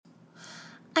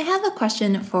I have a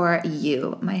question for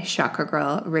you, my Chakra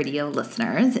Girl radio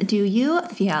listeners. Do you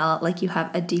feel like you have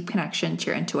a deep connection to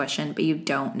your intuition, but you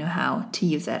don't know how to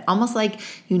use it? Almost like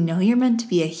you know you're meant to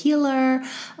be a healer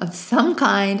of some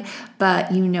kind,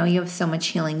 but you know you have so much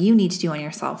healing you need to do on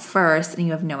yourself first, and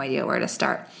you have no idea where to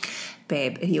start.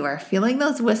 Babe, if you are feeling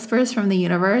those whispers from the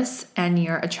universe and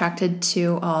you're attracted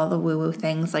to all the woo-woo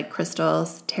things like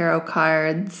crystals, tarot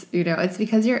cards, it's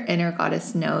because your inner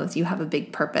goddess knows you have a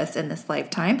big purpose in this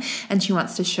lifetime and she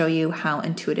wants to show you how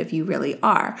intuitive you really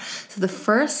are. So the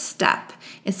first step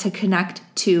is to connect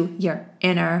to your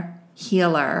inner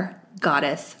healer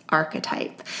goddess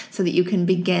archetype so that you can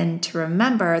begin to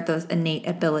remember those innate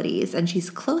abilities, and she's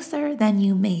closer than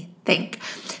you may think.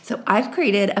 So I've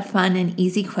created a fun and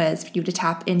easy quiz for you to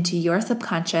tap into your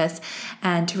subconscious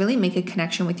and to really make a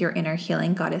connection with your inner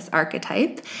healing goddess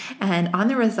archetype. And on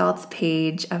the results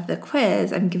page of the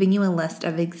quiz, I'm giving you a list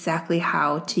of exactly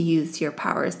how to use your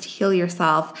powers to heal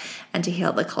yourself and to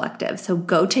heal the collective. So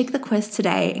go take the quiz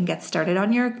today and get started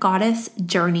on your goddess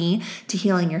journey to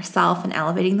healing yourself and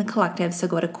elevating the collective. So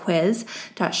go to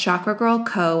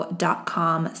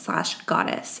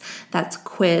quiz.chakragirlco.com/goddess. That's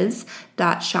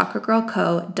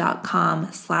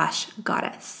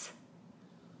quiz.chakragirlco.com/goddess.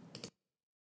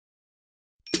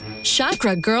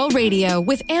 Chakra Girl Radio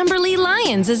with Amberly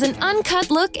Lyons is an uncut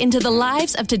look into the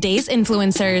lives of today's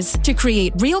influencers to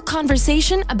create real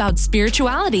conversation about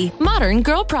spirituality, modern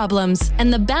girl problems,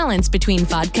 and the balance between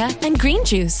vodka and green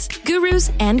juice,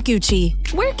 gurus and Gucci.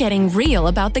 We're getting real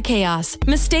about the chaos,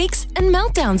 mistakes, and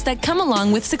meltdowns that come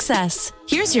along with success.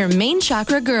 Here's your main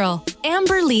chakra girl,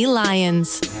 Amberly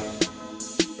Lyons.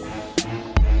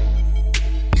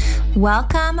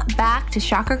 Welcome back to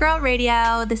Chakra Girl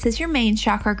Radio. This is your main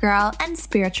chakra girl and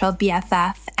spiritual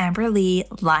BFF, Amberly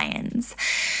Lyons,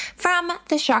 from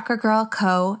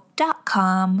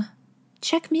thechakragirlco.com.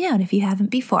 Check me out if you haven't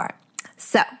before.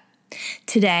 So,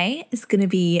 today is going to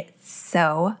be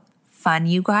so fun,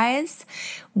 you guys.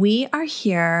 We are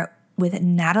here with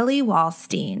Natalie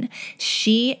Wallstein.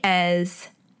 She is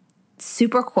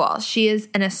super cool. She is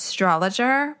an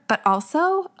astrologer, but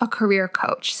also a career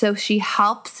coach. So she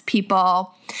helps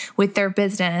people with their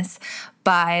business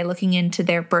by looking into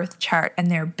their birth chart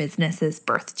and their business's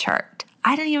birth chart.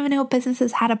 I didn't even know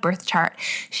businesses had a birth chart.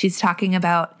 She's talking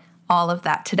about all of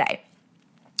that today.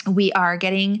 We are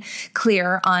getting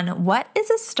clear on what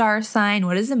is a star sign,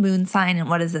 what is a moon sign, and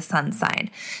what is a sun sign.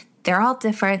 They're all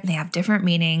different. They have different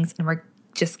meanings, and we're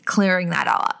just clearing that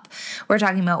all up. We're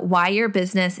talking about why your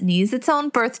business needs its own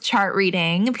birth chart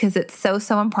reading because it's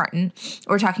so important.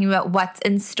 We're talking about what's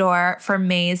in store for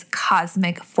May's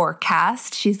cosmic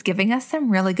forecast. She's giving us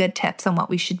some really good tips on what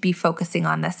we should be focusing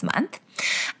on this month.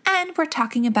 And we're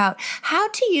talking about how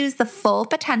to use the full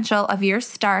potential of your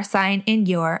star sign in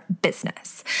your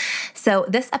business. So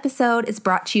this episode is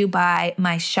brought to you by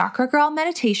my Chakra Girl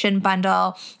meditation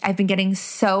bundle. I've been getting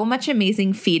so much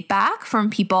amazing feedback from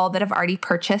people that have already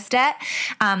purchased it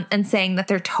and saying that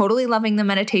they're totally loving the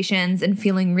meditations and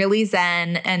feeling really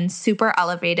zen and super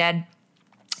elevated.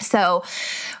 So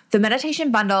the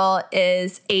meditation bundle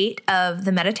is 8 of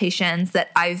the meditations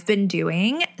that I've been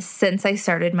doing since I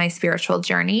started my spiritual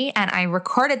journey, and I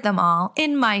recorded them all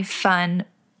in my fun,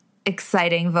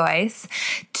 exciting voice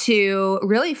to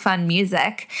really fun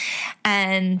music.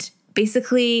 And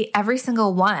basically every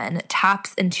single one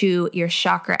taps into your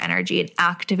chakra energy and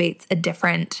activates a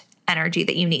different energy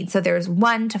that you need. So there's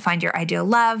one to find your ideal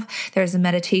love. There's a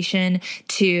meditation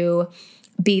to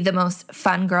be the most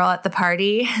fun girl at the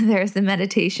party. There's a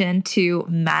meditation to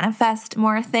manifest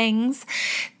more things.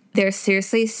 There's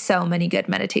seriously so many good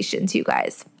meditations, you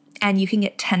guys. And you can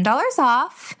get $10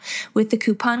 off with the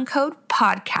coupon code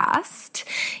podcast.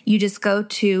 You just go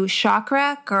to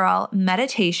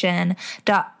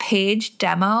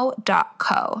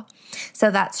chakragirlmeditation.pagedemo.co.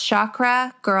 So that's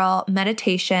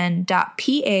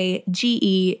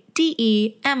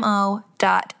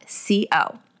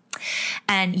chakragirlmeditation.pagedemo.co.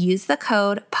 And use the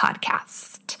code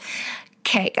podcast.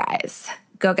 Okay, guys,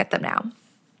 go get them now.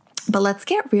 But let's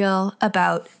get real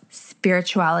about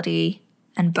spirituality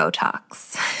and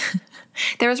Botox.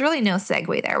 There was really no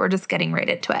segue there. We're just getting right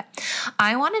into it.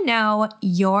 I want to know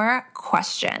your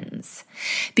questions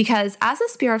because as a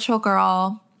spiritual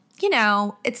girl,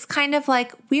 it's kind of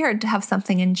like weird to have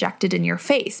something injected in your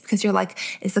face because you're like,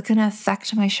 is it going to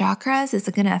affect my chakras? Is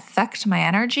it going to affect my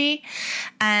energy?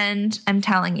 And I'm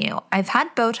telling you, I've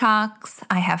had Botox.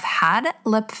 I have had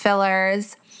lip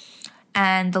fillers.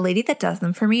 And the lady that does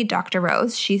them for me, Dr.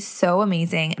 Rose, she's so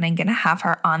amazing. And I'm going to have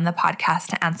her on the podcast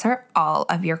to answer all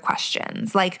of your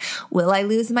questions. Like, will I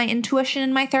lose my intuition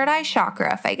in my third eye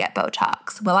chakra if I get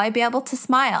Botox? Will I be able to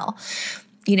smile?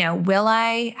 Will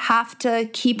I have to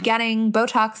keep getting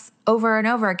Botox over and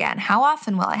over again? How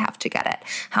often will I have to get it?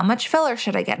 How much filler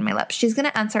should I get in my lips? She's going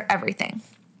to answer everything.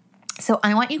 So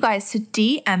I want you guys to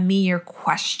DM me your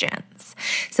questions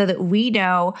so that we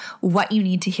know what you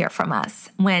need to hear from us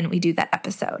when we do that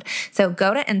episode. So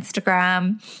go to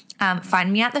Instagram,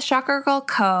 find me at the Chakra Girl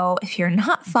Co. If you're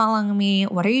not following me,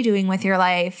 what are you doing with your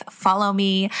life? Follow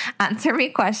me, ask me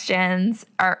questions.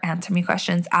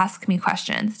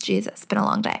 Jeez, it's been a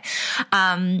long day.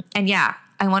 And yeah,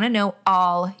 I want to know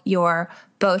all your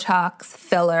Botox,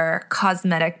 filler,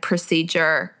 cosmetic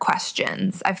procedure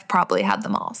questions. I've probably had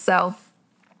them all. So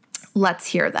let's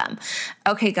hear them.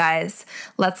 Okay, guys,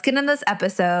 let's get into this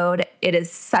episode. It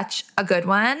is such a good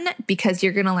one because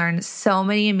you're going to learn so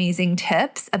many amazing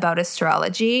tips about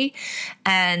astrology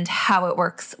and how it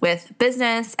works with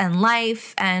business and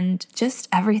life and just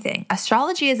everything.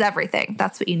 Astrology is everything.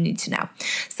 That's what you need to know.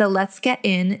 So let's get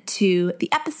into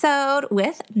the episode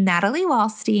with Natalie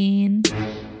Wallstein.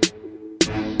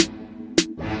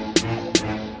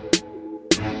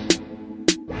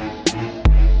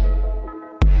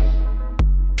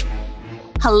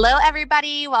 Hello,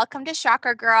 everybody. Welcome to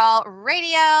Chakra Girl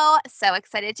Radio. So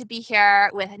excited to be here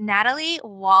with Natalie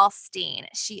Wallstein.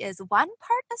 She is one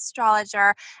part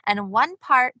astrologer and one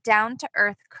part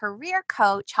down-to-earth career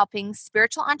coach, helping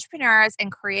spiritual entrepreneurs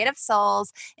and creative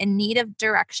souls in need of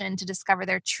direction to discover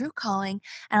their true calling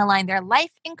and align their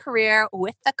life and career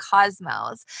with the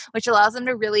cosmos, which allows them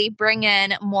to really bring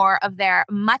in more of their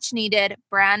much-needed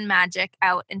brand magic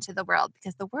out into the world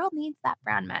because the world needs that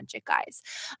brand magic, guys.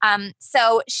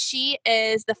 So she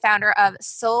is the founder of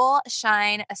Soul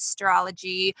Shine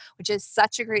Astrology, which is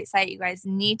such a great site. You guys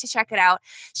need to check it out.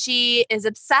 She is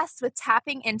obsessed with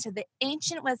tapping into the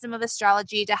ancient wisdom of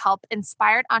astrology to help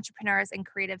inspired entrepreneurs and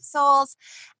creative souls.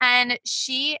 And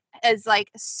she is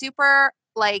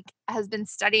has been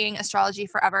studying astrology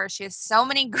forever. She has so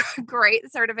many great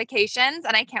certifications,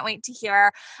 and I can't wait to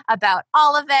hear about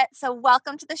all of it. So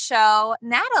welcome to the show,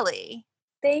 Natalie.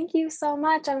 Thank you so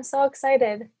much. I'm so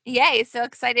excited. Yay, so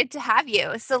excited to have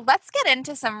you. So let's get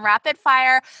into some rapid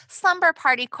fire slumber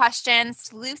party questions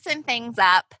to loosen things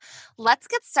up. Let's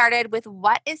get started with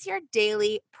what is your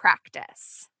daily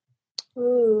practice?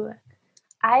 Ooh,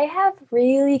 I have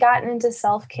really gotten into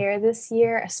self-care this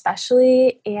year,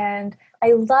 especially, and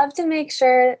I love to make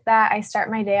sure that I start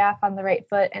my day off on the right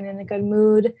foot and in a good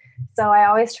mood. So I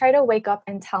always try to wake up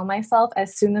and tell myself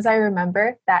as soon as I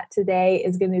remember that today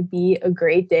is going to be a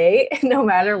great day, no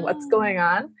matter what's going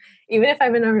on. Even if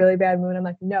I'm in a really bad mood, I'm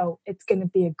like, no, it's going to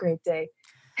be a great day.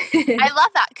 I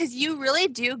love that because you really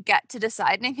do get to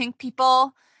decide. And I think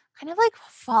people kind of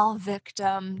fall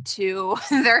victim to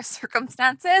their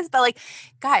circumstances. But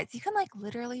guys, you can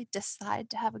literally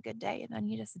decide to have a good day and then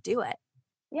you just do it.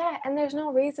 Yeah, and there's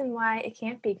no reason why it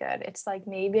can't be good. It's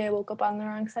maybe I woke up on the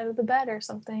wrong side of the bed or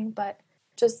something, but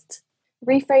just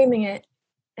reframing it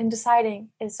and deciding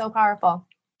is so powerful.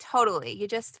 Totally. You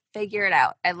just figure it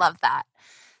out. I love that.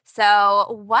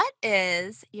 So what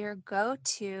is your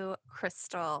go-to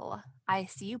crystal? I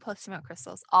see you posting about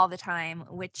crystals all the time.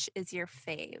 Which is your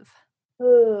fave?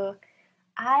 Ooh,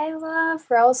 I love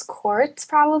rose quartz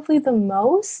probably the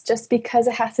most just because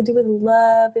it has to do with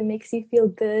love. It makes you feel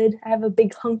good. I have a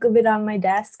big hunk of it on my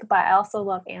desk, but I also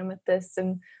love amethyst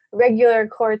and regular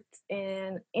quartz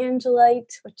and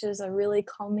angelite, which is a really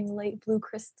calming light blue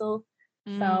crystal.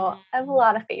 So I have a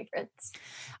lot of favorites.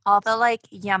 All the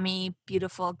yummy,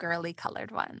 beautiful, girly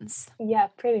colored ones. Yeah,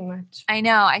 pretty much. I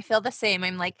know. I feel the same.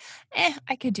 I'm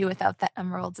I could do without the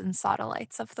emeralds and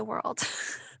sodalites of the world.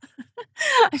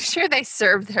 I'm sure they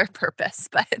serve their purpose,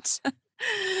 but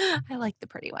I like the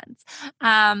pretty ones.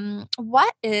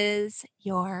 What is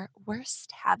your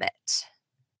worst habit?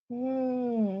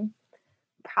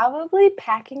 Probably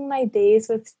packing my days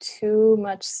with too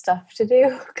much stuff to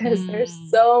do because there's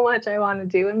so much I want to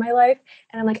do in my life.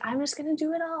 And I'm I'm just going to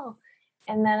do it all.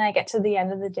 And then I get to the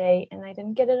end of the day and I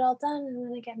didn't get it all done and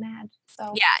then I get mad.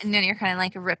 So yeah, and then you're kind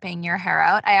of ripping your hair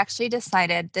out. I actually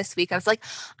decided this week, I was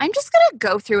I'm just going to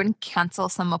go through and cancel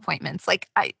some appointments.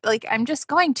 I'm just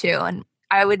going to, and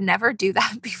I would never do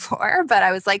that before, but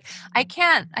I was I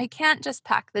can't just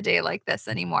pack the day like this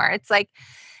anymore. It's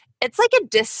a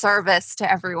disservice to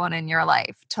everyone in your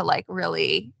life to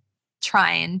really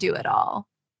try and do it all.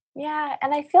 Yeah,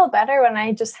 and I feel better when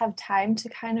I just have time to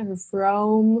kind of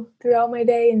roam throughout my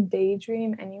day and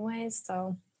daydream anyways,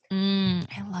 so.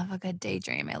 I love a good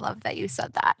daydream. I love that you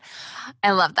said that.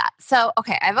 I love that. So,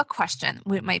 okay, I have a question.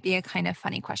 It might be a kind of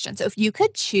funny question. So if you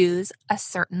could choose a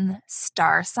certain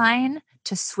star sign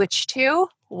to switch to,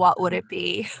 what would it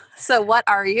be? So what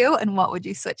are you and what would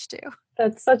you switch to?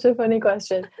 That's such a funny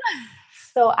question.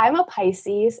 So I'm a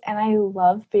Pisces and I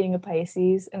love being a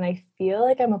Pisces and I feel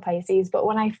like I'm a Pisces. But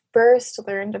when I first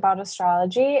learned about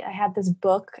astrology, I had this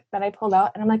book that I pulled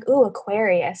out and I'm like, ooh,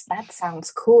 Aquarius, that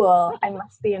sounds cool. I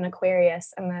must be an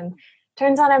Aquarius. And then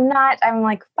turns out I'm not. I'm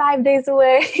like 5 days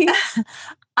away.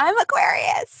 I'm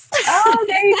Aquarius. Oh,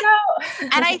 there you go.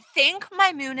 And I think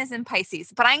my moon is in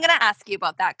Pisces, but I'm going to ask you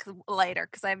about that later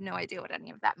because I have no idea what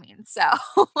any of that means. So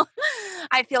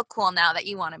I feel cool now that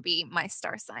you want to be my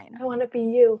star sign. I want to be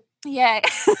you. Yay.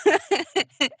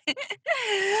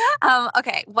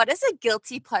 Okay. What is a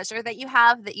guilty pleasure that you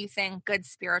have that you think good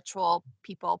spiritual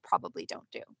people probably don't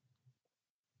do?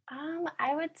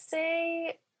 I would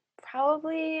say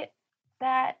probably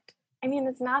that, I mean,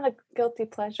 it's not a guilty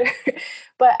pleasure,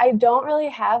 but I don't really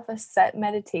have a set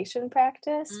meditation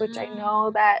practice, which I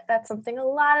know that that's something a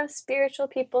lot of spiritual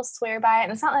people swear by.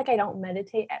 And it's not like I don't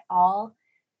meditate at all,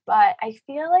 but I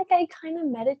feel like I kind of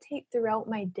meditate throughout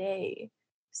my day.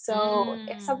 So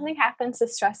if something happens to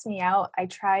stress me out, I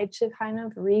try to kind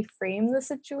of reframe the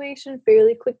situation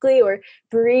fairly quickly or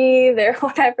breathe or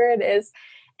whatever it is.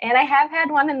 And I have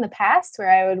had one in the past where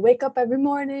I would wake up every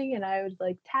morning and I would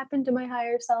like tap into my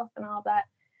higher self and all that.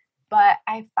 But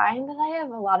I find that I have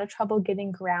a lot of trouble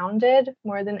getting grounded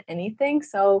more than anything.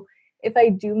 So if I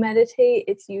do meditate,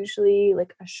 it's usually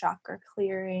like a chakra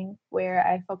clearing where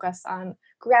I focus on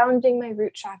grounding my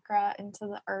root chakra into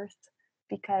the earth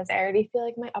because I already feel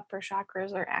like my upper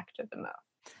chakras are active enough.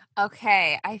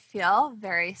 Okay, I feel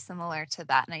very similar to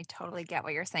that, and I totally get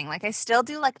what you're saying. Like, I still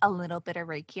do like a little bit of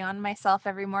Reiki on myself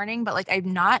every morning, but like,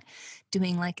 I'm not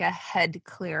doing like a head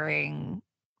clearing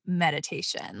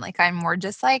meditation. Like, I'm more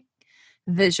just like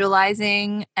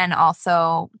visualizing and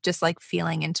also just like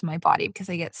feeling into my body because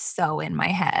I get so in my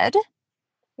head.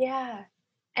 Yeah.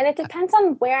 And it depends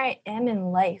on where I am in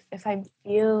life. If I'm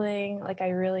feeling like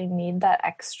I really need that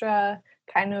extra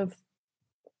kind of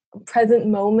present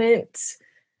moment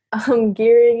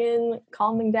gearing in,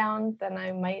 calming down, then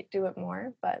I might do it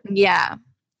more. But Yeah.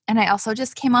 And I also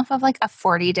just came off of like a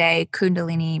 40-day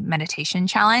Kundalini meditation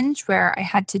challenge where I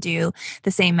had to do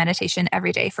the same meditation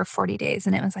every day for 40 days.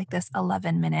 And it was like this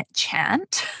 11-minute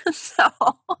chant. So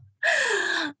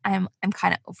I'm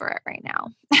kind of over it right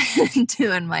now,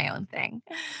 doing my own thing.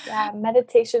 yeah,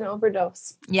 meditation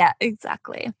overdose. Yeah,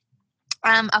 exactly.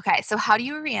 Okay. So how do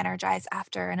you re-energize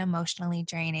after an emotionally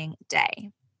draining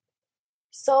day?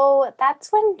 So that's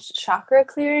when chakra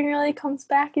clearing really comes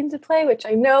back into play, which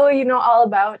I know you know all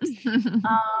about.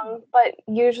 But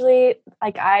usually,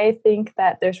 like, I think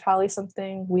that there's probably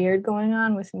something weird going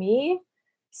on with me.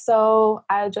 So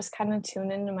I just kind of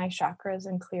tune into my chakras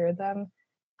and clear them.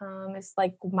 It's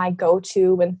like my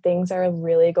go-to when things are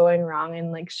really going wrong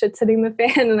and like shit's hitting the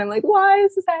fan and I'm like, why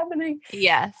is this happening?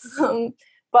 Yes.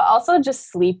 But also just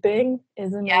sleeping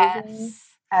is amazing. Yes.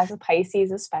 As a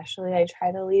Pisces, especially, I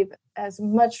try to leave as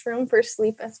much room for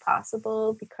sleep as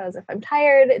possible because if I'm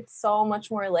tired, it's so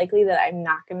much more likely that I'm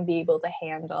not going to be able to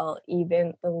handle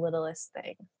even the littlest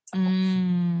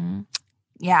thing.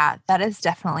 Yeah, that is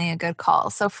definitely a good call.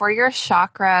 So for your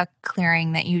chakra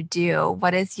clearing that you do,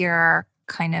 what is your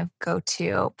kind of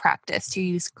go-to practice? Do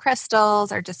you use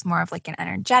crystals or just more of like an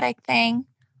energetic thing?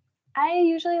 I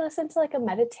usually listen to like a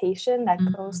meditation that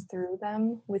goes through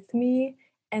them with me.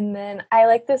 And then I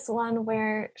like this one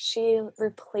where she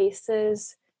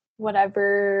replaces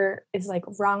whatever is like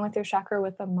wrong with your chakra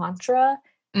with a mantra,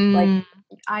 like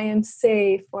I am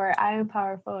safe or I am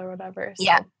powerful or whatever. So.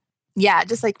 Yeah,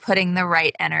 just like putting the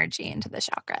right energy into the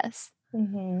chakras.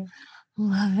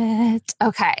 Love it.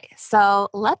 Okay, so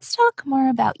let's talk more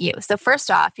about you. So first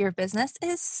off, your business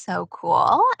is so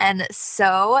cool and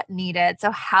so needed. So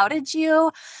how did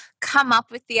you come up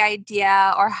with the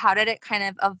idea or how did it kind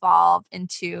of evolve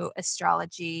into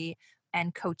astrology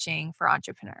and coaching for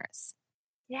entrepreneurs?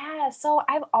 Yeah, so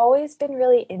I've always been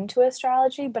really into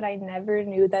astrology, but I never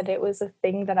knew that it was a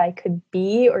thing that I could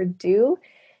be or do.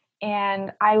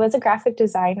 And I was a graphic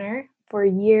designer for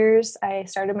years. I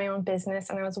started my own business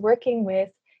and I was working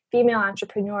with female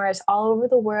entrepreneurs all over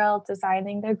the world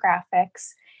designing their graphics.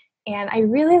 And I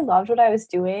really loved what I was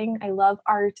doing. I love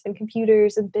art and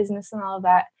computers and business and all of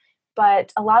that.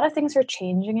 But a lot of things were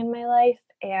changing in my life.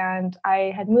 And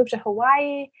I had moved to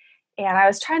Hawaii and I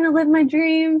was trying to live my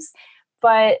dreams.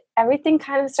 But everything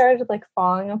kind of started like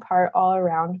falling apart all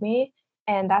around me.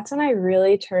 And that's when I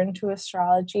really turned to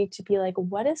astrology to be like,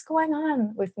 what is going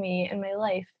on with me in my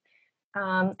life?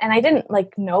 And I didn't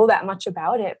like know that much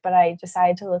about it, but I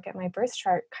decided to look at my birth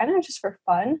chart kind of just for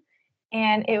fun.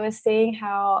 And it was saying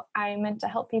how I'm meant to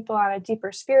help people on a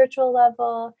deeper spiritual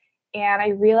level. And I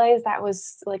realized that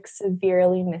was like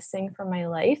severely missing from my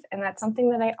life. And that's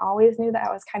something that I always knew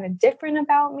that was kind of different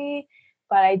about me,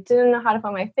 but I didn't know how to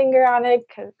put my finger on it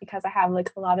because I have like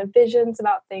a lot of visions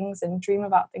about things and dream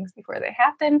about things before they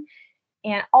happen.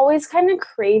 And always kind of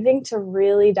craving to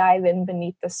really dive in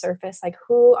beneath the surface. Like,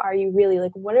 who are you really?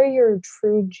 Like, what are your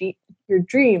your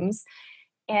dreams?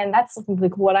 And that's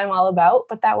like what I'm all about.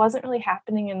 But that wasn't really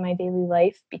happening in my daily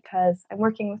life because I'm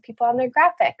working with people on their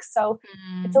graphics. So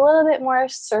it's a little bit more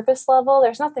surface level.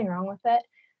 There's nothing wrong with it.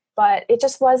 But it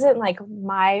just wasn't like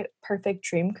my perfect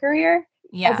dream career.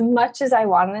 Yeah. As much as I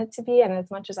wanted it to be and as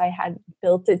much as I had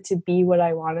built it to be what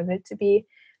I wanted it to be,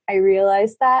 I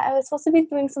realized that I was supposed to be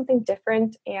doing something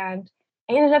different, and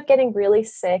I ended up getting really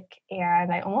sick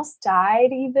and I almost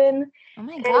died even. Oh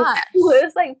my And gosh. it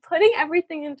was like putting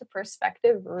everything into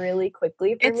perspective really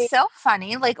quickly for me. It's so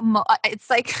funny. Like, it's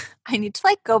like, I need to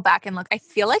like go back and look. I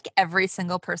feel like every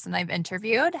single person I've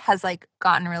interviewed has like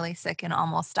gotten really sick and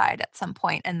almost died at some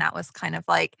point, and that was kind of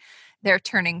like their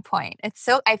turning point.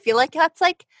 I feel like that's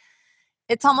like,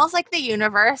 it's almost like the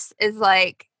universe is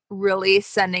like really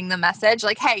sending the message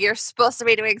like, hey, you're supposed to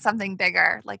be doing something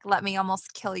bigger. Like, let me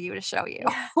almost kill you to show you.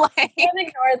 Yeah, Like, can't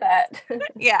ignore that.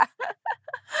 yeah.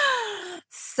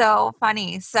 So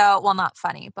funny. So, well, not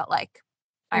funny, but like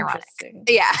ironic. Interesting.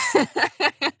 Yeah.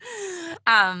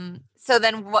 So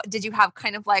then what did you have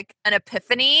kind of like an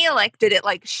epiphany? Like, did it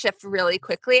like shift really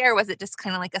quickly, or was it just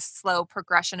kind of like a slow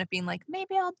progression of being like,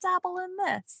 maybe I'll dabble in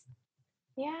this?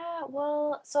 Yeah,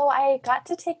 well, so I got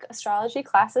to take astrology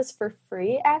classes for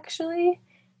free actually.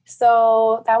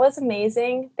 So that was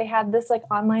amazing. They had this like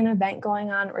online event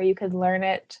going on where you could learn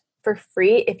it for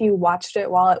free if you watched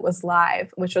it while it was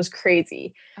live, which was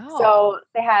crazy. Oh, So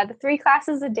they had 3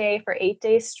 classes a day for 8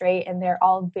 days straight, and they're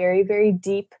all very, very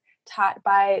deep, taught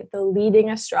by the leading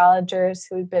astrologers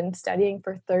who've been studying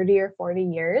for 30 or 40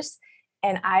 years.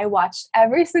 And I watched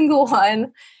every single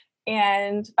one.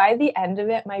 And by the end of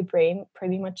it, my brain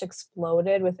pretty much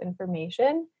exploded with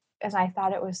information, and I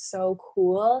thought it was so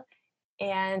cool.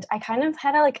 And I kind of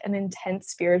had like an intense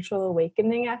spiritual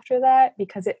awakening after that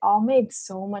because it all made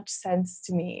so much sense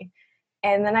to me.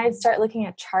 And then I'd start looking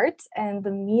at charts and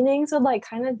the meanings would like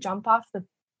kind of jump off the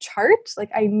chart. Like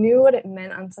I knew what it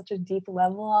meant on such a deep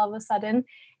level all of a sudden.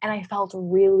 And I felt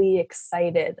really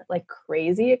excited, like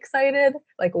crazy excited.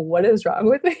 Like, what is wrong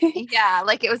with me? yeah.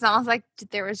 Like it was almost like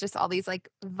there was just all these like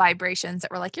vibrations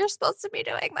that were like, you're supposed to be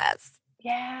doing this.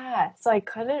 Yeah. So I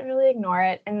couldn't really ignore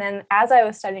it. And then as I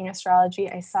was studying astrology,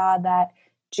 I saw that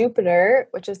Jupiter,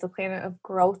 which is the planet of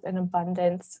growth and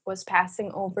abundance, was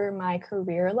passing over my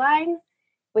career line,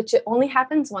 which it only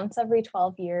happens once every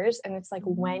 12 years. And it's like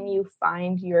when you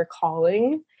find your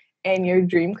calling and your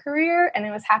dream career. And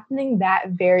it was happening that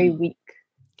very week.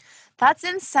 That's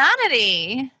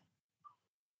insanity.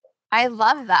 I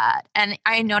love that. And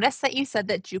I noticed that you said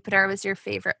that Jupiter was your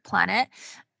favorite planet.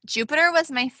 Jupiter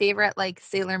was my favorite like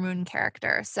Sailor Moon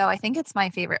character. So I think it's my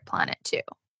favorite planet too.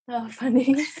 Oh,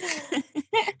 funny.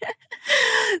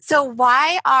 So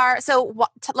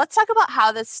let's talk about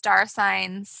how the star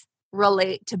signs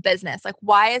relate to business. Like,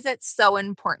 why is it so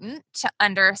important to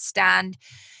understand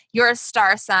your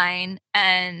star sign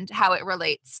and how it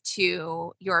relates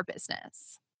to your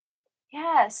business?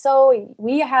 Yeah, so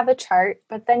we have a chart,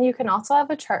 but then you can also have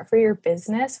a chart for your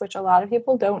business, which a lot of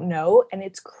people don't know. And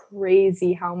it's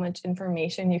crazy how much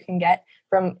information you can get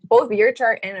from both your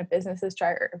chart and a business's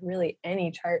chart, or really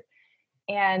any chart.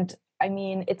 And I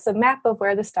mean, it's a map of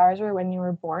where the stars were when you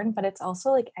were born, but it's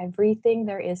also like everything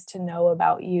there is to know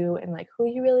about you and like who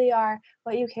you really are,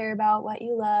 what you care about, what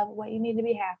you love, what you need to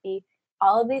be happy,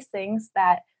 all of these things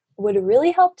that would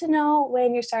really help to know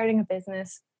when you're starting a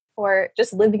business or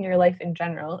just living your life in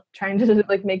general, trying to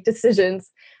like make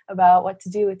decisions about what to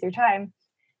do with your time.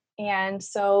 And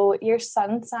so your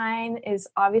sun sign is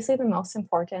obviously the most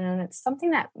important, and it's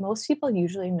something that most people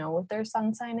usually know what their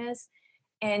sun sign is.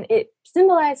 And it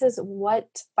symbolizes what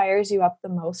fires you up the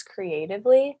most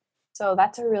creatively. So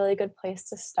that's a really good place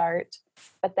to start.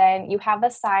 But then you have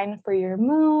a sign for your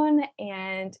moon,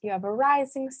 and you have a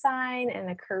rising sign and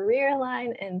a career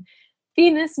line and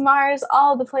Venus, Mars,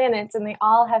 all the planets, and they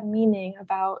all have meaning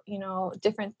about,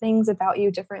 different things about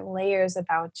you, different layers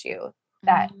about you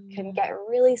that can get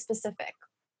really specific.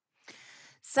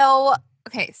 So,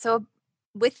 okay, so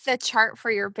with the chart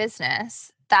for your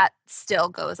business, that still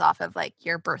goes off of like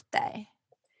your birthday.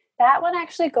 That one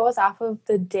actually goes off of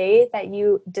the day that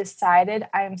you decided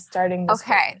I'm starting this.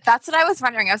 Okay, business. that's what I was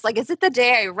wondering. I was like, is it the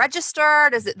day I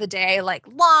registered? Is it the day I like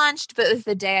launched? But it was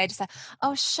the day I just said,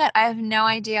 oh shit, I have no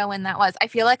idea when that was. I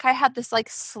feel like I had this like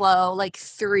slow, like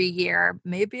 3-year,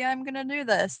 maybe I'm going to do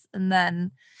this. And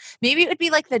then maybe it would be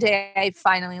like the day I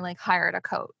finally like hired a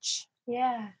coach.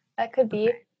 Yeah, that could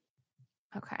be.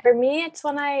 Okay. For me, it's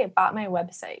when I bought my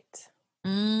website.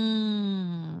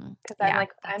 Because I'm Yeah,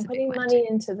 like, that's I'm a big putting one money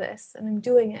too. into this and I'm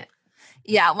doing it.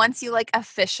 Yeah, once you like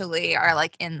officially are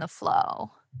like in the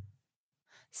flow.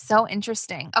 So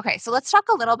interesting. Okay, so let's talk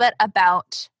a little bit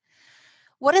about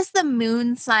what does the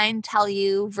moon sign tell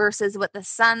you versus what the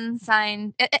sun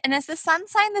sign, and is the sun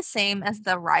sign the same as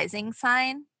the rising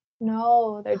sign?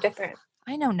 No, they're different.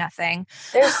 I know nothing.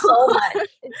 There's so much.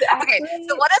 It's Okay, so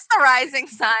actually, what is the rising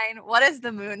sign? What is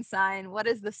the moon sign? What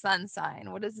is the sun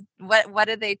sign? What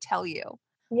do they tell you?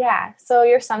 yeah. So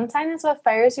your sun sign is what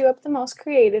fires you up the most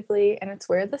creatively, and it's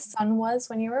where the sun was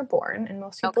when you were born. And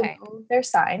most people Okay. know their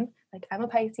sign. Like I'm a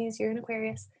Pisces, you're an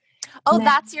Aquarius. Oh, And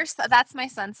then, that's my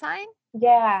sun sign?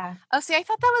 yeah, Oh, see, I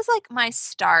thought that was like my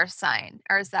star sign,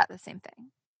 or is that the same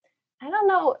thing? I don't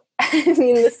know. I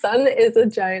mean, the sun is a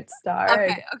giant star.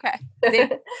 Okay.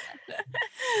 Same.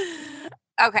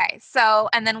 Okay, so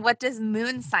and then what does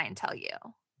moon sign tell you?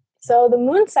 So the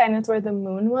moon sign is where the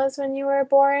moon was when you were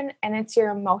born, and it's your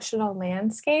emotional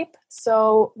landscape.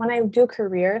 So when I do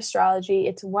career astrology,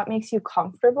 it's what makes you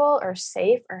comfortable or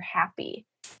safe or happy.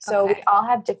 So we Okay. all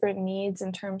have different needs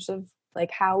in terms of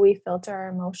like how we filter our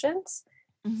emotions.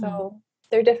 Mhm. So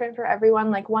they're different for everyone.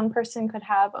 Like one person could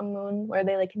have a moon where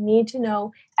they like need to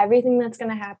know everything that's going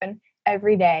to happen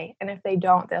every day, and if they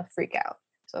don't, they'll freak out.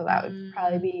 So that would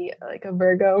probably be like a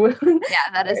Virgo moon.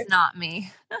 Yeah, that is not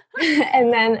me.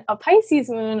 And then a Pisces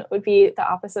moon would be the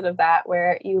opposite of that,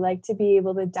 where you like to be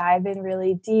able to dive in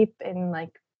really deep in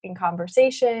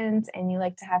conversations, and you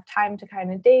like to have time to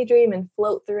kind of daydream and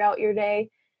float throughout your day.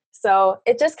 So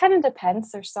it just kind of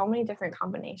depends. There's so many different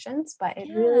combinations, but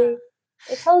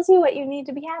it tells you what you need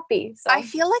to be happy. So I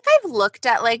feel like I've looked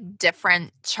at like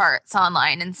different charts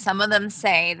online, and some of them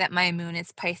say that my moon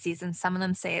is Pisces and some of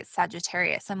them say it's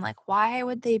Sagittarius. I'm like, why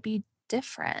would they be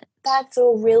different? that's a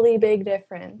really big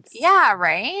difference. Yeah,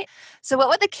 right? So what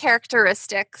would the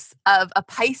characteristics of a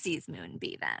Pisces moon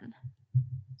be then?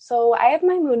 So I have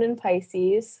my moon in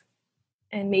Pisces,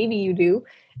 and maybe you do.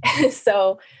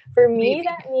 So for me, Maybe.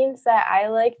 that means that I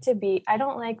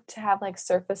don't like to have like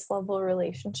surface level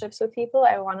relationships with people.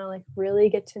 I want to like really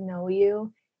get to know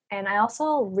you. And I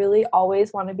also really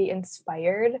always want to be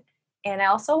inspired. And I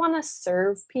also want to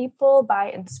serve people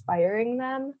by inspiring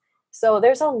them. So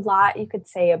there's a lot you could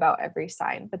say about every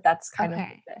sign, but that's kind of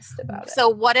Okay. the best about it. So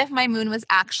what if my moon was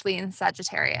actually in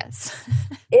Sagittarius?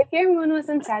 If your moon was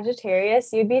in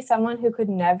Sagittarius, you'd be someone who could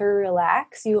never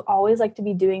relax. You always like to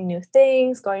be doing new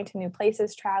things, going to new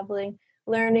places, traveling,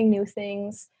 learning new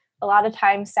things. A lot of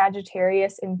times,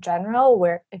 Sagittarius in general,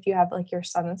 where if you have like your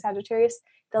sun in Sagittarius,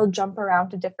 they'll jump around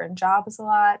to different jobs a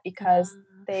lot because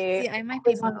they See, I might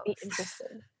be always want to be both.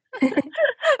 interested.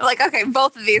 Like, okay,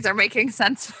 both of these are making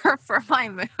sense for my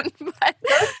moon, but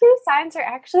Those two signs are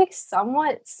actually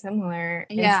somewhat similar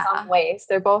in Yeah. some ways.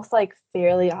 They're both like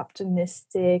fairly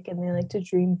optimistic and they like to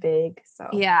dream big. So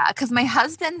yeah, because my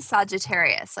husband's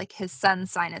Sagittarius, like his sun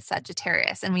sign is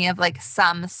Sagittarius, and we have like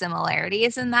some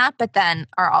similarities in that, but then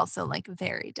are also like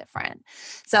very different.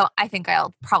 So I think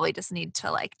I'll probably just need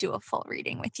to like do a full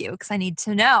reading with you because I need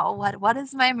to know what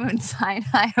is my moon sign.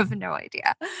 I have no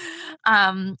idea.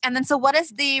 And then so what is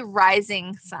the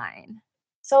rising sign?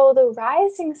 So the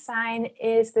rising sign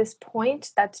is this point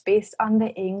that's based on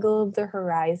the angle of the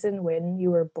horizon when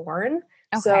you were born.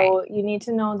 Okay. So you need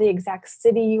to know the exact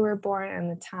city you were born and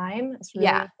the time. It's really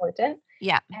important.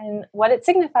 Yeah. And what it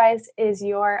signifies is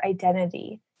your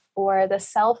identity or the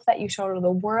self that you show to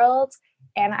the world.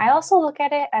 And I also look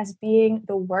at it as being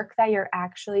the work that you're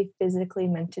actually physically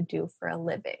meant to do for a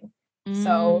living.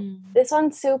 So this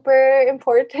one's super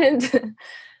important.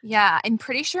 Yeah, I'm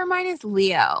pretty sure mine is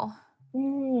Leo.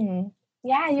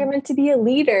 Yeah, you're meant to be a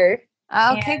leader.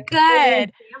 Okay, and good.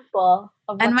 An example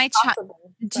of And what's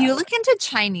possible. do you look into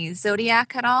Chinese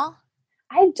zodiac at all?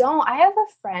 I don't. I have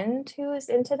a friend who is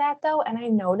into that though, and I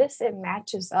notice it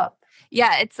matches up.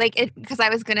 Yeah, it's like it because I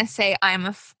was gonna say I'm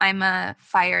a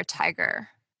fire tiger.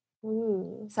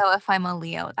 Ooh. So if I'm a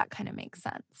Leo, that kind of makes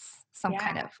sense. Some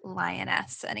kind Yeah. of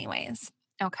lioness, anyways.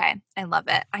 Okay, I love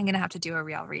it. I'm gonna have to do a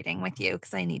real reading with you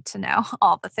because I need to know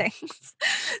all the things.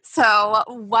 So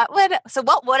what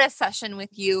would a session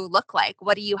with you look like?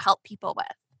 What do you help people with?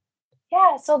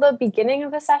 Yeah, so the beginning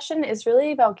of a session is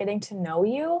really about getting to know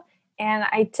you. And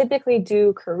I typically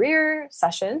do career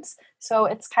sessions. So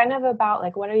it's kind of about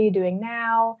like, what are you doing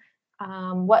now?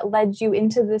 What led you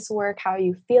into this work? How are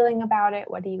you feeling about it?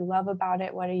 What do you love about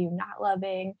it? What are you not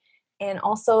loving? And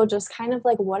also just kind of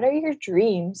like, what are your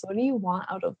dreams? What do you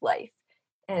want out of life?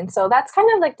 And so that's kind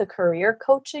of like the career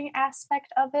coaching aspect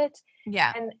of it.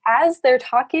 Yeah. And as they're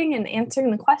talking and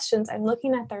answering the questions, I'm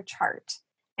looking at their chart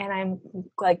and I'm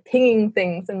like pinging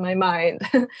things in my mind.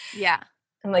 Yeah.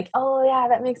 I'm like, oh yeah,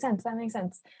 that makes sense. That makes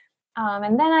sense.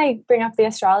 And then I bring up the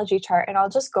astrology chart and I'll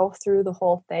just go through the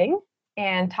whole thing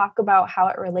and talk about how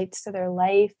it relates to their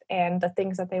life and the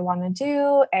things that they want to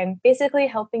do, and basically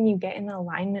helping you get in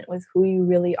alignment with who you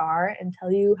really are and tell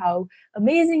you how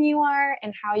amazing you are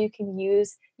and how you can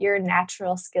use your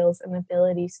natural skills and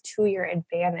abilities to your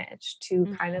advantage to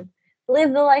kind of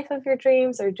live the life of your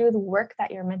dreams or do the work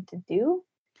that you're meant to do.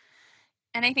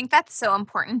 And I think that's so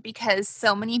important because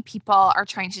so many people are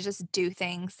trying to just do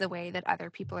things the way that other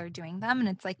people are doing them. And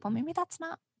it's like, well, maybe that's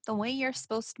not the way you're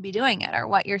supposed to be doing it or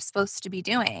what you're supposed to be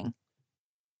doing.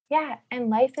 Yeah, and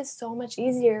life is so much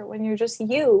easier when you're just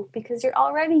you because you're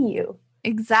already you.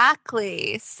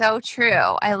 Exactly. So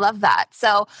true. I love that.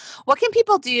 So, what can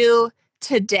people do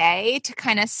today to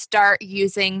kind of start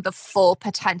using the full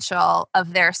potential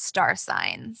of their star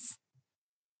signs?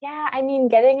 Yeah, I mean,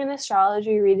 getting an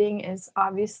astrology reading is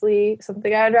obviously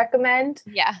something I would recommend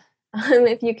Yeah.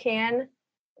 if you can,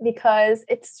 because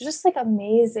it's just like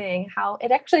amazing how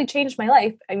it actually changed my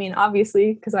life. I mean,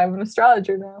 obviously, because I'm an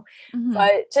astrologer now, Mm-hmm.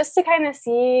 but just to kind of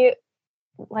see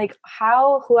like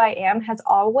how who I am has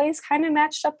always kind of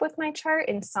matched up with my chart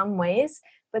in some ways.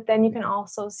 But then you can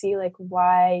also see like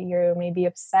why you're maybe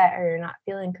upset or you're not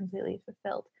feeling completely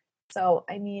fulfilled. So,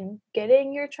 I mean,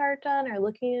 getting your chart done or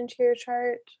looking into your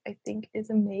chart, I think is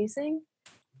amazing.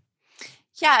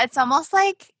 Yeah. It's almost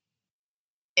like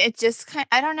it just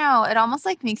I don't know, it almost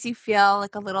like makes you feel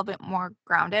like a little bit more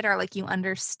grounded or like you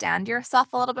understand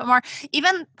yourself a little bit more.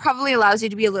 Even probably allows you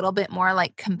to be a little bit more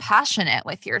like compassionate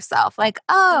with yourself. Like,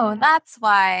 oh, Yeah. that's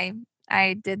why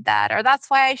I did that, or that's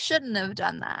why I shouldn't have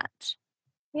done that.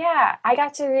 Yeah, I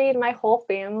got to read my whole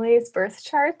family's birth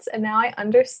charts and now I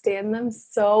understand them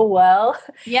so well.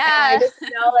 And I Yeah. just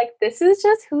know like this is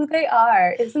just who they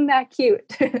are. Isn't that cute?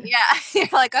 Yeah. You're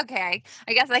like, okay,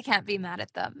 I guess I can't be mad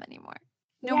at them anymore.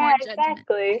 No more Yeah, judgment.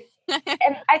 exactly.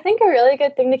 And I think a really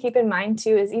good thing to keep in mind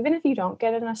too is even if you don't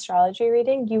get an astrology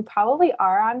reading, you probably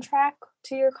are on track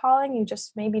to your calling. You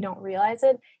just maybe don't realize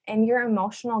it. And your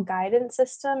emotional guidance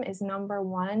system is number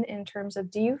one in terms of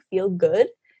do you feel good?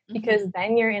 Because Mhm.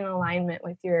 then you're in alignment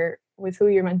with who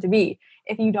you're meant to be.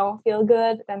 If you don't feel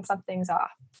good, then something's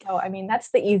off. So I mean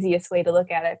that's the easiest way to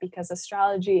look at it because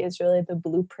astrology is really the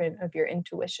blueprint of your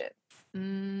intuition.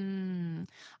 Mm,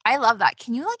 I love that.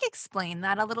 Can you like explain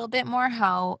that a little bit more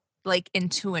how like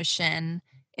intuition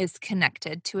is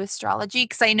connected to astrology?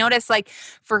 Because I notice like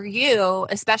for you,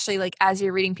 especially like as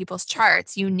you're reading people's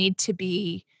charts, you need to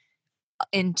be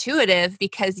intuitive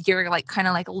because you're like kind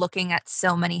of like looking at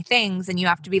so many things and you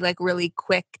have to be like really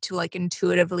quick to like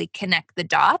intuitively connect the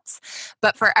dots.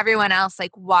 But for everyone else,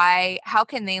 like how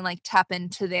can they like tap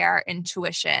into their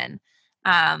intuition?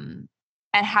 Um,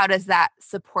 and how does that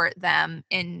support them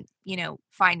in,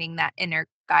 finding that inner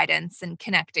guidance and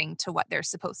connecting to what they're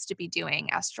supposed to be doing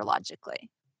astrologically?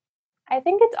 I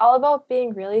think it's all about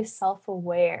being really self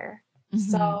aware.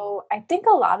 Mm-hmm. So I think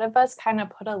a lot of us kind of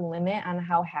put a limit on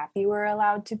how happy we're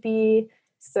allowed to be.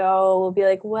 So we'll be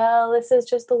like, well, this is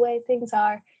just the way things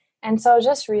are. And so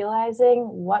just realizing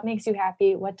what makes you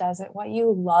happy, what doesn't, what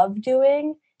you love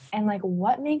doing, and like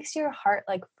what makes your heart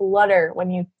like flutter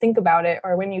when you think about it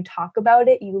or when you talk about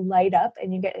it, you light up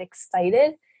and you get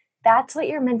excited. That's what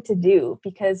you're meant to do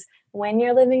because when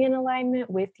you're living in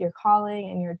alignment with your calling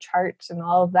and your charts and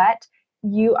all of that,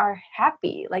 you are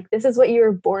happy. Like this is what you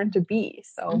were born to be.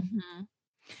 So Mm-hmm.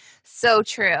 So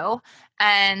true.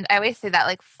 And I always say that,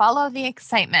 like, follow the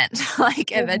excitement.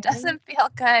 Like, if it mhm. doesn't feel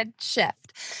good,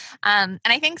 shift. And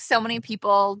I think so many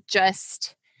people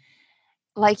just,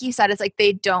 like you said, it's like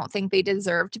they don't think they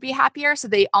deserve to be happier. So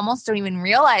they almost don't even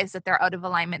realize that they're out of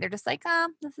alignment. They're just like,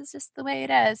 this is just the way it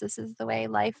is. This is the way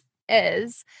life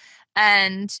is.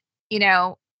 And, you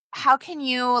know, how can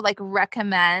you like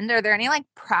recommend? Are there any like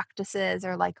practices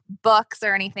or like books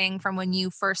or anything from when you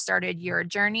first started your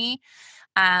journey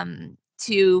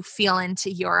to feel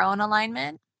into your own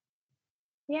alignment?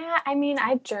 Yeah, I mean,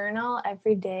 I journal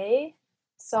every day.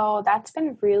 So that's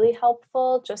been really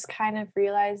helpful. Just kind of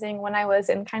realizing when I was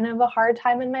in kind of a hard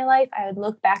time in my life, I would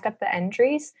look back at the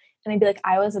entries and I'd be like,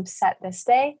 I was upset this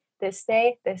day, this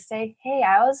day, this day. Hey,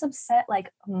 I was upset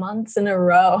like months in a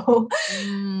row.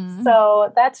 Mm,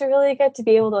 So that's really good to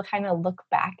be able to kind of look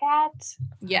back at.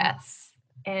 yes.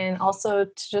 And also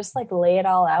to just like lay it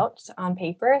all out on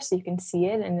paper so you can see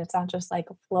it and it's not just like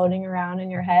floating around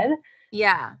in your head.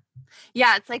 Yeah.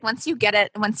 Yeah, it's like once you get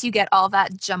all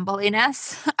that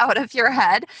jumbliness out of your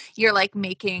head, you're like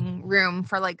making room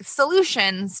for like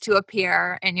solutions to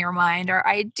appear in your mind or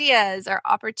ideas or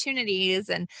opportunities.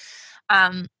 And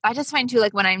I just find too,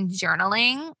 like when I'm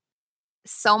journaling,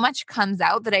 so much comes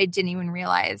out that I didn't even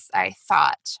realize I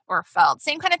thought or felt.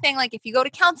 Same kind of thing. Like if you go to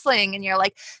counseling and you're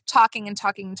like talking and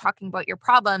talking and talking about your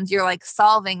problems, you're like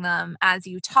solving them as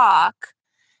you talk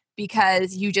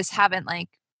because you just haven't like,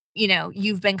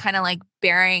 you've been kind of like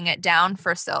burying it down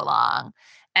for so long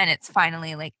and it's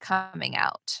finally like coming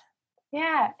out.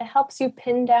 Yeah, it helps you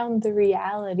pin down the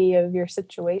reality of your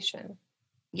situation.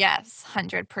 Yes,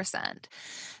 100%.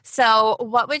 So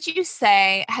what would you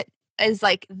say is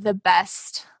like the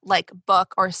best like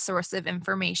book or source of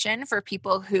information for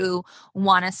people who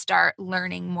want to start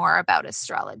learning more about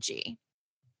astrology?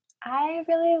 I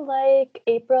really like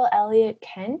April Elliott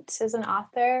Kent as an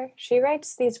author. She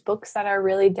writes these books that are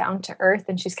really down to earth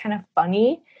and she's kind of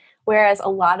funny, whereas a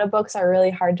lot of books are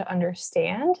really hard to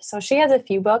understand. So she has a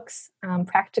few books.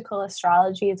 Practical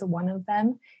Astrology is one of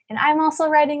them. And I'm also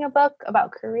writing a book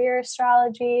about career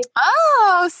astrology.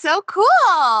 Oh, so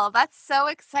cool. That's so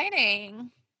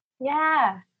exciting.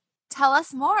 Yeah. Tell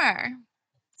us more.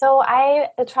 So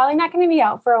it's probably not going to be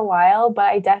out for a while, but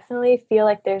I definitely feel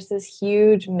like there's this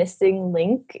huge missing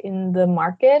link in the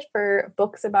market for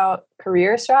books about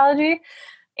career astrology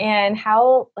and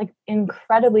how like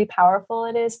incredibly powerful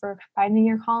it is for finding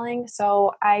your calling.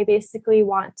 So I basically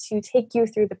want to take you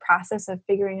through the process of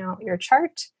figuring out your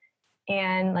chart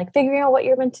and like figuring out what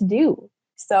you're meant to do.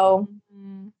 So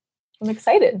I'm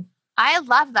excited. I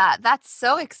love that. That's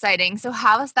so exciting. So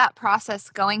how is that process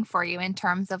going for you in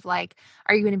terms of like,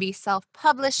 are you going to be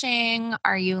self-publishing?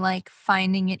 Are you like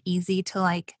finding it easy to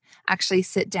like actually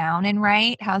sit down and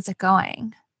write? How's it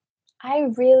going?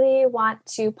 I really want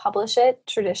to publish it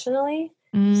traditionally.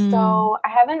 So I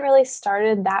haven't really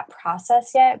started that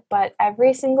process yet, but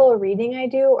every single reading I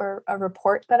do or a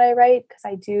report that I write, because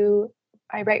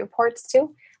I write reports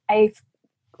too, I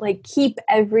like keep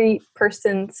every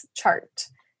person's chart.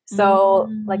 So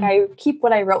like I keep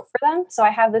what I wrote for them. So I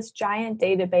have this giant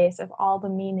database of all the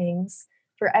meanings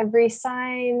for every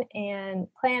sign and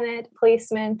planet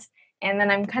placement. And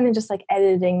then I'm kind of just like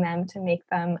editing them to make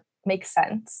them make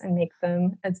sense and make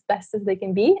them as best as they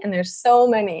can be. And there's so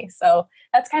many. So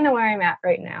that's kind of where I'm at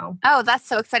right now. Oh, that's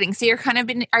so exciting. So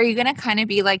are you going to kind of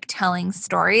be like telling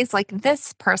stories like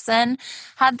this person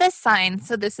had this sign,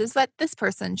 so this is what this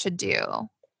person should do?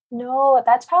 No,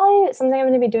 that's probably something I'm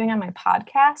going to be doing on my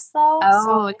podcast, though.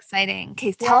 Oh, exciting.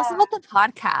 Okay, tell us about the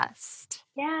podcast.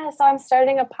 Yeah, so I'm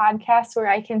starting a podcast where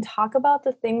I can talk about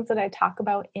the things that I talk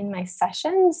about in my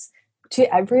sessions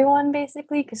to everyone,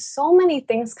 basically, because so many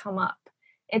things come up.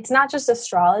 It's not just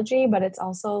astrology, but it's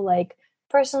also like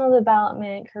personal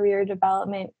development, career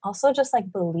development, also just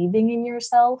like believing in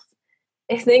yourself,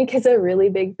 I think is a really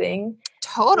big thing.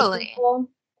 Totally.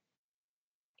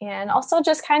 And also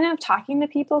just kind of talking to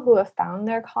people who have found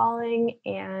their calling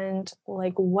and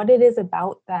like what it is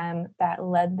about them that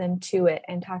led them to it,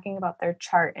 and talking about their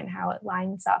chart and how it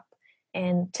lines up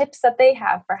and tips that they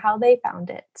have for how they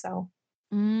found it. So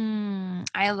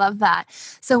I love that.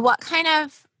 So what kind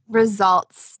of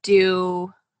results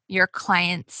do your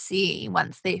clients see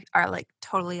once they are like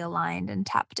totally aligned and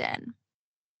tapped in?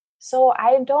 So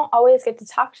I don't always get to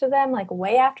talk to them like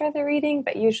way after the reading,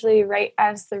 but usually right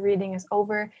as the reading is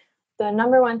over, the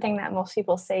number one thing that most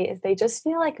people say is they just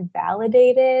feel like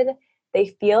validated.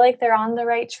 They feel like they're on the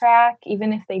right track,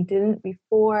 even if they didn't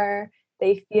before.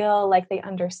 They feel like they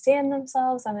understand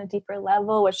themselves on a deeper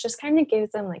level, which just kind of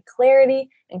gives them like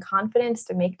clarity and confidence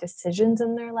to make decisions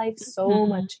in their life so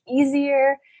much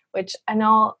easier. Which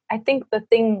I think the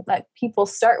thing that people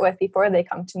start with before they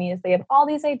come to me is they have all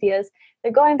these ideas.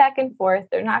 They're going back and forth.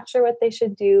 They're not sure what they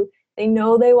should do. They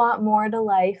know they want more to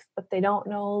life, but they don't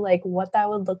know like what that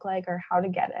would look like or how to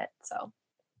get it. So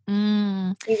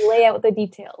we lay out the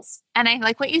details. And I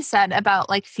like what you said about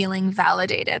like feeling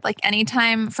validated. Like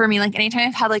anytime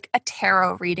I've had like a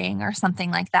tarot reading or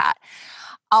something like that,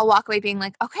 I'll walk away being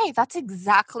like, okay, that's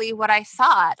exactly what I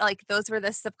thought. Like those were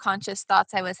the subconscious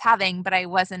thoughts I was having, but I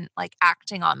wasn't like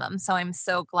acting on them. So I'm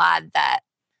so glad that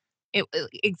it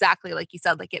exactly like you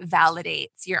said, like it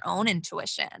validates your own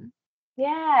intuition.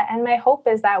 Yeah. And my hope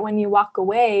is that when you walk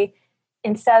away,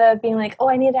 instead of being like, oh,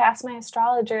 I need to ask my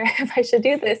astrologer if I should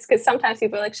do this, because sometimes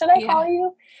people are like, should I call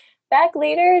you back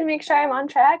later and make sure I'm on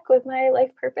track with my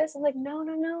life purpose? I'm like,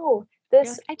 no.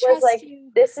 This was like,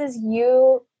 this is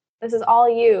you. This is all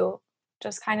you,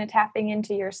 just kind of tapping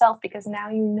into yourself, because now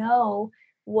you know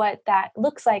what that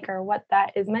looks like or what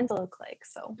that is meant to look like.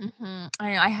 So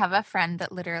I know I have a friend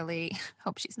that literally,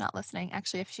 hope she's not listening.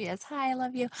 Actually, if she is, hi, I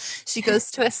love you. She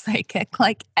goes to a psychic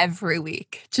like every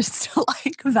week just to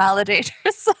like validate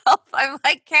herself. I'm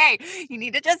like, hey, you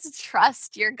need to just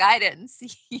trust your guidance.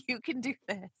 You can do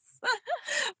this.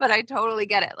 But I totally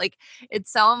get it. Like,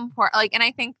 it's so important. Like, and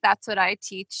I think that's what I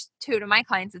teach too to my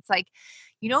clients. It's like,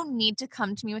 you don't need to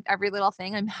come to me with every little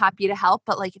thing. I'm happy to help,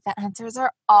 but like the answers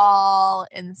are all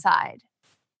inside.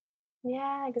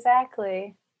 Yeah,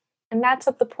 exactly. And that's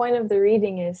what the point of the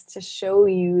reading is, to show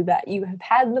you that you have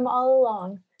had them all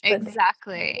along.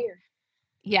 Exactly.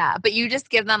 Yeah. But you just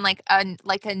give them like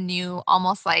a new,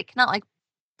 almost like, not like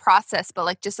process, but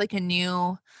like just like a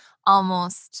new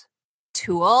almost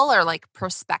tool or like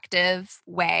perspective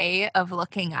way of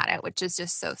looking at it, which is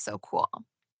just so, so cool.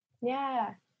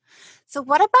 Yeah. So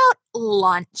what about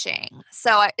launching?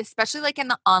 So especially like in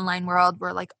the online world,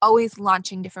 we're like always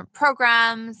launching different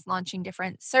programs, launching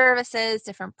different services,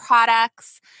 different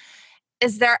products.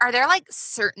 Are there like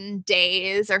certain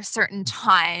days or certain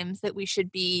times that we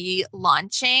should be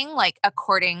launching, like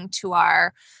according to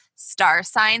our star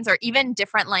signs, or even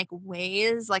different like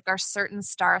ways? Like, are certain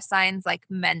star signs like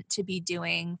meant to be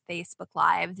doing Facebook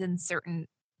Lives, and certain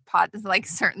pods, like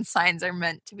certain signs are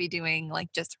meant to be doing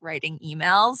like just writing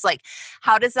emails? Like,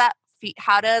 how does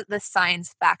how do the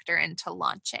signs factor into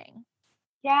launching?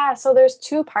 Yeah, so there's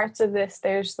two parts of this.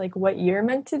 There's like what you're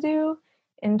meant to do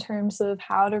in terms of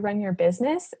how to run your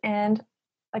business, and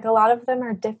like a lot of them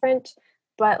are different.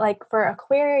 But like for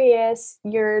Aquarius,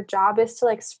 your job is to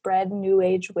like spread new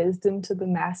age wisdom to the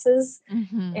masses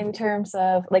in terms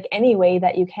of like any way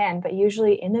that you can, but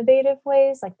usually innovative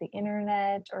ways like the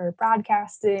internet or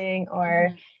broadcasting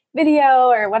or video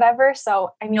or whatever.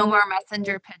 So I mean, no more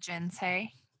messenger pigeons,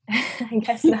 hey? I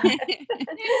guess not.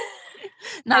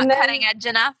 Not cutting edge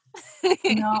enough?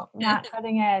 No, not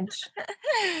cutting edge.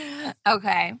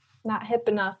 Okay. Not hip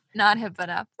enough. Not hip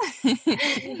enough.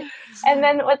 And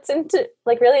then what's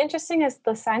really interesting is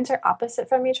the signs are opposite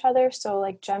from each other. So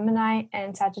like Gemini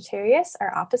and Sagittarius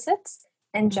are opposites.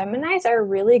 And Geminis are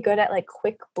really good at like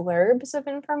quick blurbs of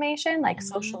information, like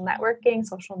social networking,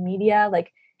 social media,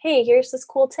 like, hey, here's this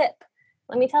cool tip.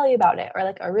 Let me tell you about it. Or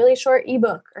like a really short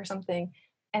ebook or something.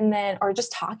 And then, or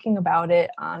just talking about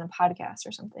it on a podcast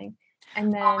or something.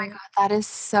 And then, oh my God, that is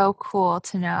so cool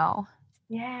to know.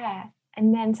 Yeah.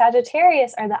 And then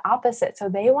Sagittarius are the opposite. So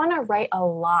they want to write a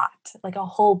lot, like a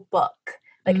whole book,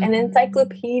 like an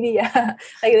encyclopedia.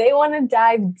 Like they want to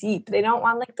dive deep. They don't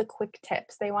want like the quick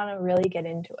tips. They want to really get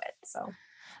into it. So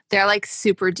they're like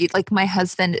super deep. Like my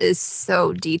husband is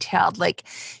so detailed. Like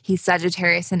he's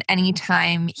Sagittarius, and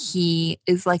anytime he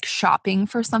is like shopping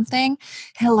for something,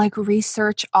 he'll like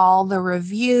research all the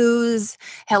reviews.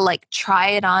 He'll like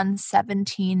try it on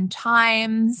 17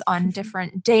 times on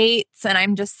different dates. And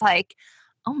I'm just like,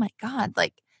 oh my God,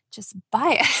 like just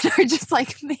buy it or just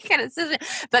like make a decision.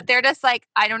 But they're just like,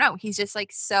 I don't know. He's just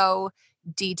like so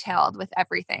detailed with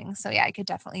everything. So yeah, I could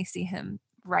definitely see him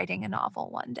writing a novel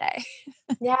one day.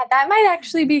 Yeah, that might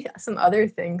actually be some other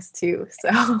things too.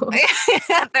 So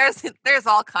there's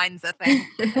all kinds of things.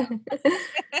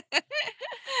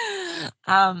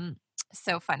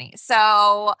 So funny.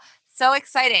 So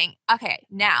exciting. Okay,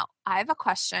 now I have a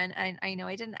question, and I know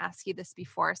I didn't ask you this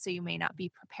before, so you may not be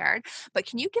prepared, but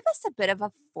can you give us a bit of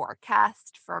a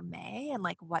forecast for May and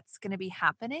like what's going to be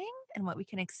happening and what we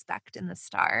can expect in the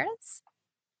stars?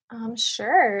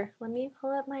 Sure. Let me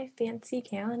pull up my fancy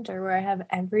calendar where I have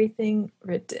everything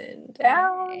written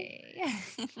down.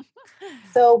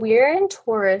 So we're in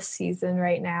Taurus season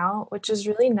right now, which is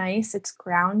really nice. It's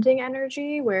grounding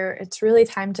energy where it's really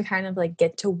time to kind of like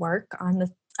get to work on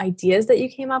the ideas that you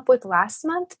came up with last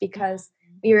month, because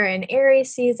you're in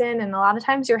Aries season and a lot of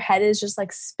times your head is just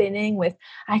like spinning with,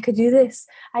 I could do this,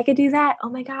 I could do that. Oh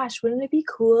my gosh, wouldn't it be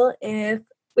cool if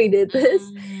we did this?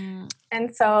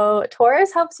 And so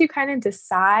Taurus helps you kind of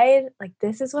decide, like,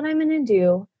 this is what I'm going to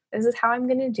do. This is how I'm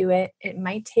going to do it. It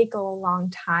might take a long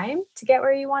time to get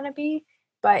where you want to be,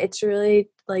 but it's really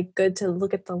like good to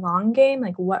look at the long game,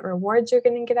 like what rewards you're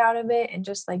going to get out of it, and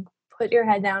just like put your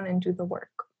head down and do the work.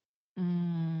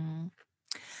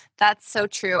 That's so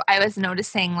true. I was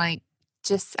noticing I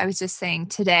was just saying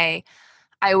today,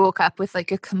 I woke up with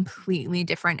like a completely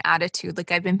different attitude.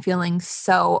 Like I've been feeling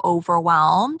so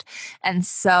overwhelmed and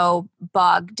so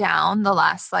bogged down the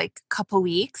last like couple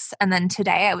weeks. And then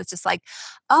today I was just like,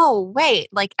 oh, wait,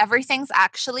 like everything's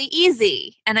actually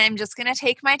easy and I'm just going to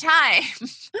take my time.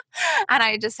 And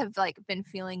I just have like been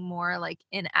feeling more like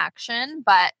in action.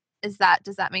 But does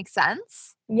that make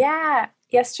sense? Yeah.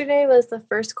 Yesterday was the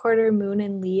first quarter moon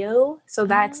in Leo. So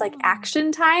that's like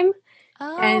action time.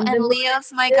 Oh, and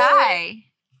Leo's my guy.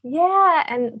 Yeah,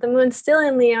 and the moon's still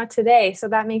in Leo today, so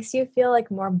that makes you feel like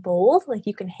more bold, like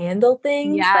you can handle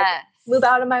things. Yes. Like, move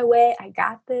out of my way, I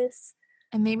got this.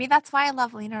 And maybe that's why I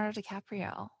love Leonardo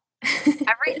DiCaprio.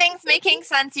 Everything's making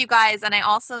sense, you guys. And I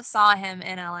also saw him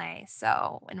in LA,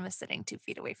 and was sitting 2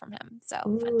 feet away from him. So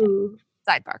fun tip. Ooh.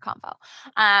 Sidebar combo.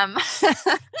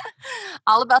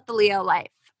 All about the Leo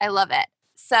life. I love it.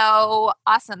 So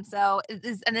awesome. So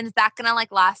is that gonna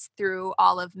like last through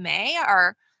all of May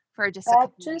or for just a That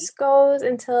couple just weeks? goes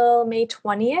until May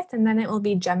 20th, and then it will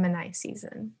be Gemini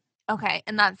season. Okay.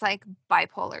 And that's like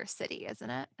bipolar city, isn't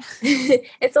it?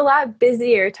 It's a lot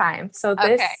busier time. So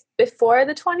Okay. before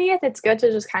the 20th, it's good to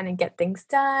just kind of get things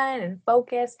done and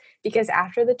focus, because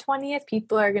after the 20th,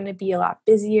 people are going to be a lot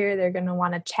busier. They're going to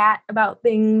want to chat about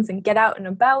things and get out and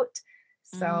about.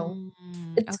 So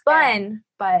it's Okay. fun,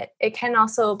 but it can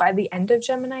also, by the end of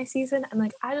Gemini season, I'm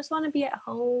like, I just want to be at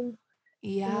home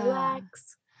and Yeah.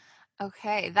 relax.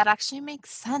 Okay, that actually makes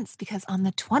sense because on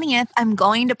the 20th, I'm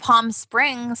going to Palm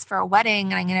Springs for a wedding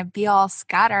and I'm going to be all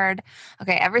scattered.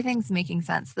 Okay, everything's making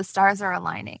sense. The stars are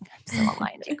aligning. I'm so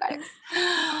aligned, you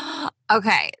guys.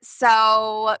 Okay,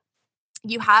 so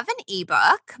you have an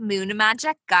ebook, Moon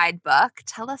Magic Guidebook.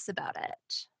 Tell us about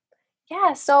it.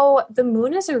 Yeah, so the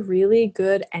moon is a really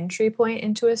good entry point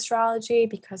into astrology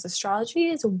because astrology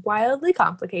is wildly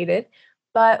complicated,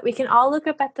 but we can all look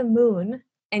up at the moon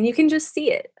and you can just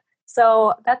see it.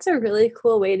 So that's a really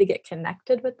cool way to get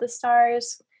connected with the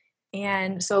stars.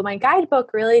 And so my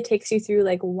guidebook really takes you through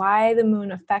like why the moon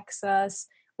affects us,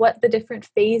 what the different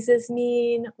phases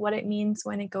mean, what it means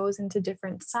when it goes into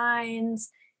different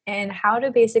signs, and how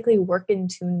to basically work in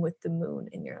tune with the moon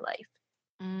in your life.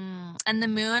 And the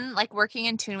moon, like working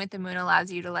in tune with the moon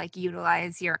allows you to like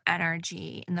utilize your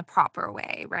energy in the proper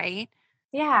way, right?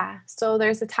 Yeah. So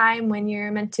there's a time when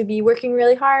you're meant to be working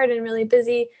really hard and really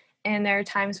busy. And there are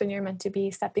times when you're meant to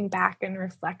be stepping back and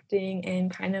reflecting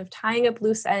and kind of tying up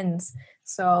loose ends.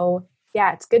 So,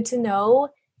 yeah, it's good to know.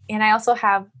 And I also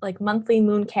have like monthly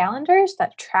moon calendars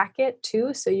that track it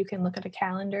too. So you can look at a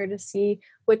calendar to see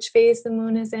which phase the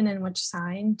moon is in and which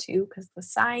sign too, because the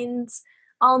signs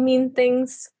all mean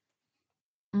things.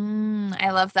 I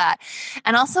love that.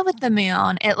 And also with the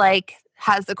moon, it like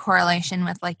has the correlation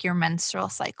with like your menstrual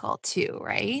cycle too,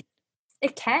 right?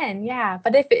 It can, yeah.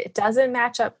 But if it doesn't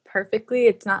match up perfectly,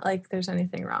 it's not like there's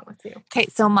anything wrong with you. Okay,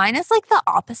 so mine is like the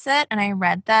opposite, and I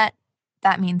read that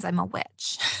that means I'm a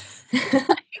witch.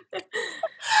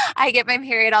 I get my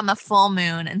period on the full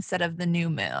moon instead of the new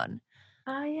moon.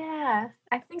 Oh, yeah.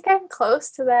 I think I'm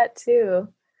close to that too.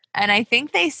 And I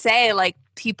think they say like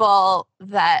people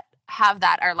that have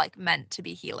that are like meant to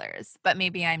be healers, but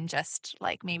maybe I'm just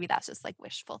like, maybe that's just like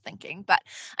wishful thinking, but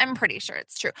I'm pretty sure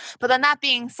it's true. But then that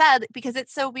being said, because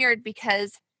it's so weird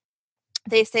because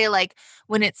they say like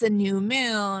when it's a new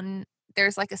moon,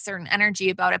 there's like a certain energy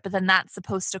about it, but then that's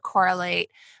supposed to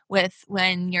correlate with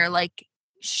when you're like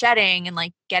shedding and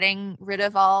like getting rid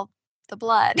of all the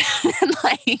blood and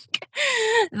like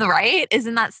right,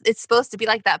 isn't that it's supposed to be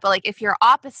like that, but like if you're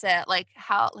opposite, like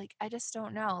how, like I just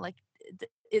don't know, like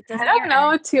it I doesn't don't your know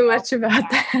energy too go much about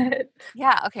that.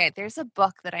 yeah, okay, there's a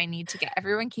book that I need to get.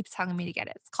 Everyone keeps telling me to get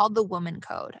it. It's called The Woman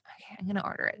Code. Okay, I'm gonna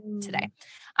order it today.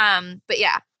 Mm. But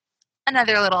yeah,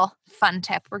 another little fun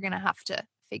tip. We're going to have to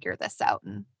figure this out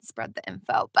and spread the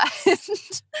info. But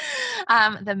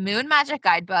the Moon Magic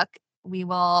Guidebook, we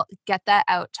will get that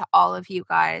out to all of you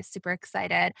guys. Super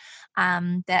excited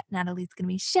that Natalie's going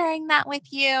to be sharing that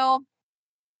with you.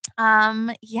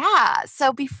 Yeah.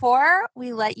 So before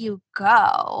we let you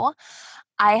go,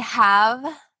 I have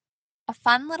a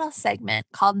fun little segment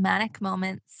called Manic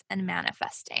Moments and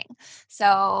Manifesting.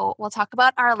 So we'll talk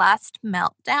about our last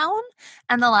meltdown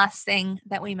and the last thing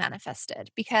that we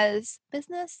manifested because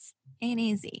business ain't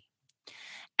easy.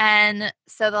 And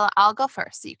so I'll go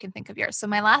first so you can think of yours. So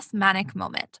my last manic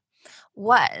moment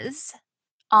was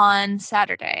on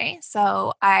Saturday.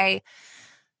 So I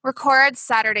record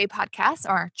Saturday podcasts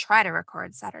or try to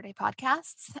record Saturday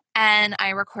podcasts. And I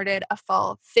recorded a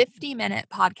full 50-minute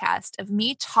podcast of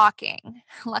me talking.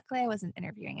 Luckily, I wasn't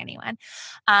interviewing anyone.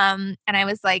 And I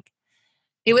was like,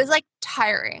 it was like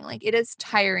tiring. Like it is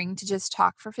tiring to just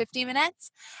talk for 50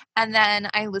 minutes. And then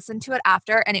I listened to it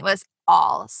after and it was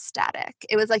all static.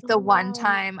 It was like the Oh, one no.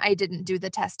 time I didn't do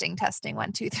the testing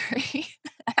 1, 2, 3.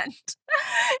 And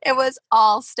it was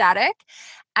all static.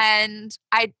 And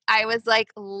I was like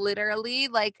literally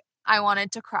like I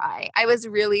wanted to cry. I was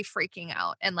really freaking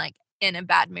out and like in a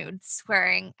bad mood,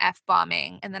 swearing,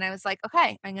 F-bombing. And then I was like,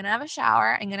 okay, I'm going to have a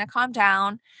shower. I'm going to calm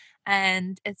down.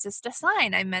 And it's just a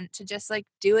sign. I meant to just like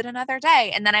do it another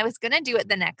day. And then I was going to do it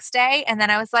the next day. And then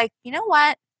I was like, you know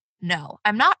what? No,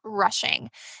 I'm not rushing.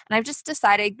 And I've just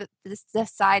decided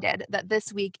that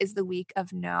this week is the week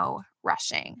of no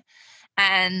rushing.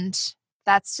 And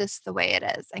That's just the way it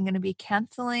is. I'm going to be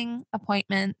canceling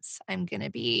appointments. I'm going to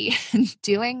be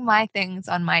doing my things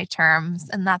on my terms.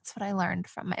 And that's what I learned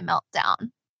from my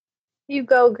meltdown. You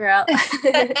go, girl.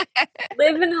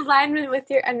 Live in alignment with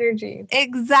your energy.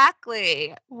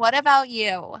 Exactly. What about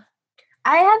you?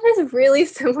 I had this really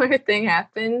similar thing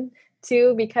happen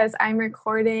too, because I'm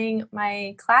recording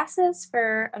my classes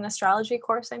for an astrology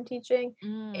course I'm teaching,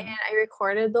 and I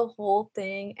recorded the whole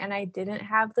thing, and I didn't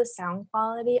have the sound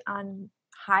quality on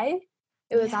high.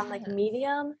 It was on like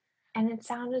medium, and it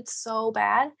sounded so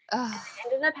bad. And I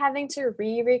ended up having to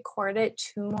re-record it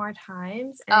 2 more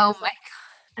times. And Oh it was my God.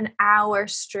 an hour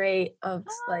straight of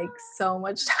like so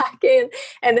much talking,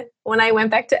 and when I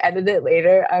went back to edit it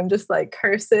later, I'm just like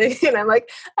cursing and I'm like,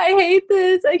 I hate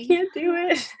this, I can't do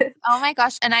it. Oh my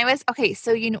gosh. And I was, okay,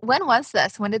 so when was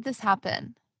this? When did this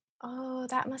happen? Oh,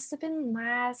 that must have been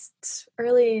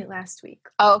early last week.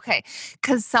 Oh, okay.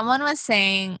 Because someone was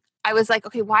saying, I was like,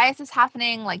 okay, why is this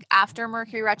happening like after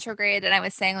Mercury retrograde? And I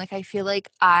was saying like, I feel like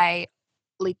I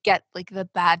like get like the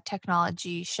bad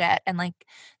technology shit and like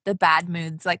the bad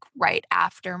moods like right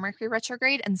after Mercury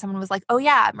retrograde. And someone was like, oh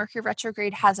yeah, Mercury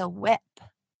retrograde has a whip.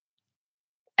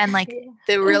 And like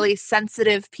the really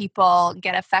sensitive people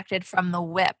get affected from the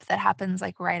whip that happens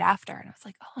like right after. And I was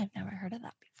like, oh, I've never heard of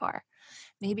that before.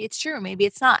 Maybe it's true. Maybe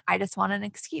it's not. I just want an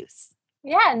excuse.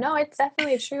 Yeah, no, it's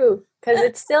definitely true because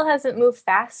it still hasn't moved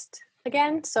fast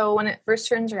again. So when it first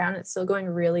turns around, it's still going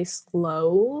really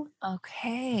slow.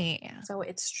 Okay. So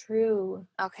it's true.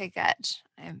 Okay, good.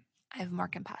 I have more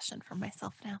compassion for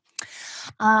myself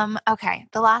now. Okay.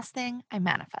 The last thing I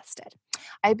manifested.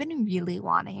 I've been really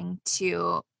wanting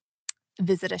to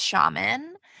visit a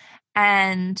shaman,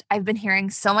 and I've been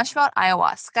hearing so much about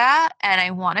ayahuasca, and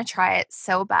I want to try it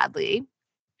so badly.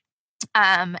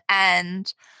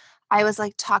 And I was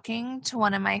like talking to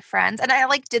one of my friends, and I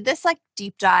like did this like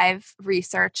deep dive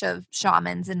research of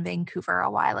shamans in Vancouver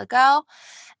a while ago.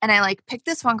 And I like picked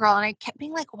this one girl, and I kept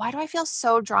being like, why do I feel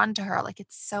so drawn to her? Like,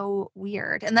 it's so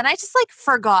weird. And then I just like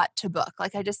forgot to book.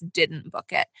 Like, I just didn't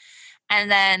book it. And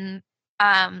then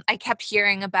I kept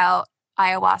hearing about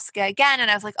ayahuasca again.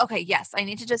 And I was like, okay, yes, I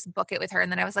need to just book it with her.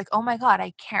 And then I was like, oh my God,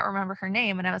 I can't remember her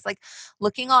name. And I was like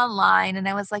looking online, and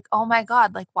I was like, oh my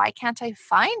God, like, why can't I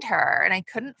find her? And I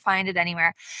couldn't find it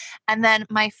anywhere. And then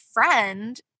my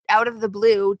friend out of the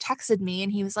blue texted me,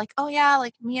 and he was like, oh yeah,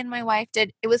 like me and my wife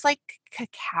did, it was like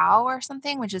cacao or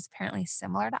something, which is apparently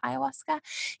similar to ayahuasca.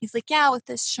 He's like, yeah, with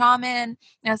this shaman. And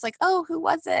I was like, oh, who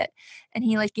was it? And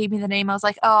he like gave me the name. I was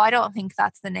like, oh, I don't think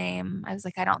that's the name. I was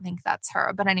like, I don't think that's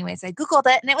her. But anyways, I Googled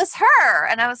it, and it was her.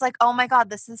 And I was like, oh my God,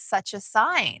 this is such a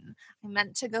sign. I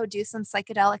meant to go do some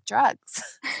psychedelic drugs.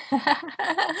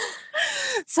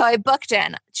 So I booked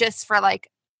in just for like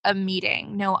a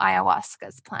meeting. No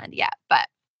ayahuasca's planned yet, but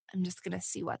I'm just going to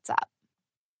see what's up.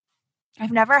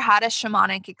 I've never had a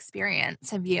shamanic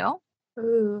experience. Have you?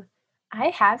 Ooh, I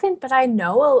haven't, but I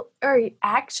know, or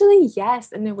actually,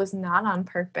 yes, and it was not on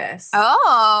purpose.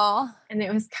 Oh. And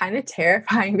it was kind of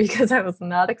terrifying because I was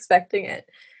not expecting it.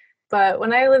 But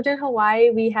when I lived in Hawaii,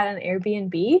 we had an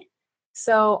Airbnb.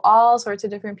 So all sorts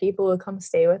of different people would come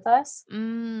stay with us.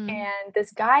 And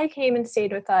this guy came and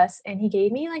stayed with us, and he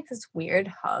gave me like this weird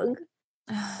hug.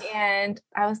 And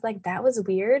I was like, that was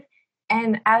weird.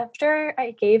 And after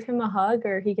I gave him a hug,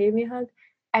 or he gave me a hug,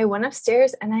 I went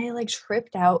upstairs and I like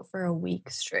tripped out for a week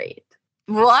straight.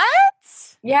 What?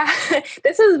 Yeah.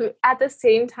 This was at the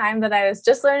same time that I was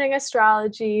just learning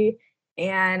astrology,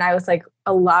 and I was like,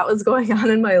 a lot was going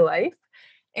on in my life.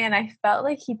 And I felt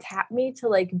like he tapped me to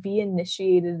like be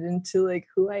initiated into like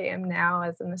who I am now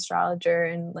as an astrologer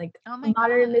and like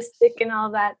modern mystic and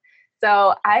all that.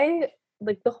 So I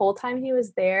like the whole time he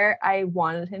was there, I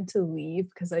wanted him to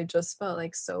leave because I just felt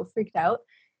like so freaked out.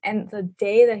 And the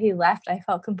day that he left, I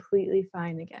felt completely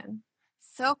fine again.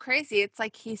 So crazy. It's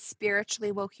like he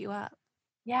spiritually woke you up.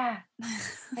 Yeah.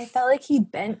 I felt like he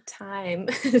bent time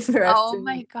for us. Oh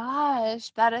my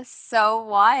gosh. That is so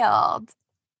wild.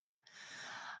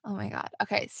 Oh my God.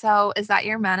 Okay. So is that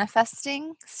your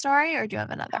manifesting story, or do you have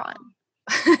another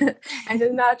one? I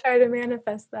did not try to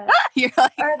manifest that. You're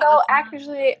like, or though,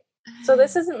 actually, so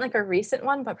this isn't like a recent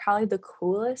one, but probably the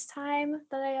coolest time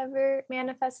that I ever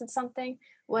manifested something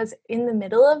was in the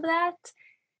middle of that.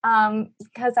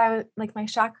 Because I was like, my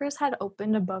chakras had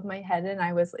opened above my head, and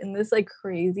I was in this like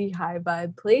crazy high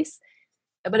vibe place,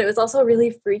 but it was also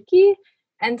really freaky.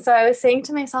 And so I was saying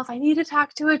to myself, I need to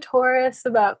talk to a Taurus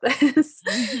about this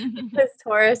because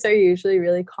Taurus are usually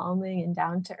really calming and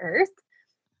down to earth.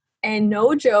 And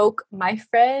no joke, my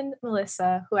friend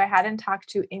Melissa, who I hadn't talked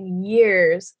to in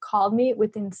years, called me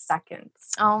within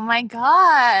seconds. oh my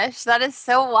gosh, that is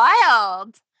so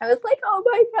wild. I was like, oh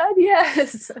my God,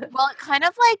 yes. Well, it kind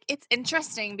of like, it's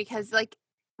interesting because like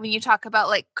when you talk about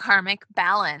like karmic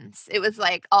balance, it was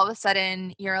like all of a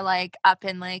sudden you're like up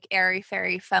in like airy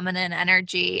fairy feminine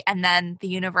energy. And then the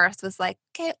universe was like,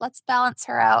 okay, let's balance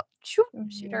her out. Shoot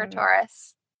her a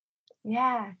Taurus.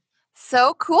 Yeah.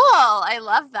 So cool. I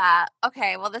love that.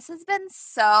 Okay. Well, this has been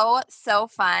so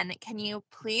fun. Can you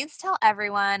please tell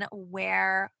everyone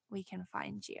where we can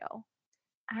find you?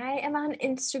 I am on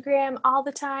Instagram all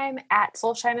the time at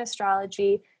Soulshine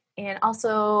Astrology, and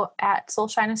also at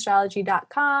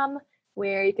soulshineastrology.com,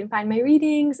 where you can find my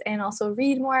readings and also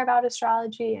read more about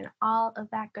astrology and all of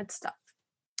that good stuff.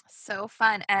 So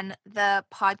fun. And the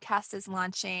podcast is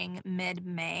launching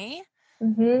mid-May.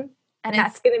 Mm-hmm. And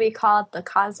that's going to be called the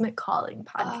Cosmic Calling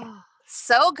Podcast. Oh,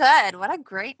 so good. What a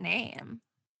great name.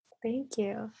 Thank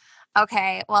you.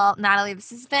 Okay. Well, Natalie,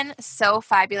 this has been so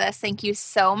fabulous. Thank you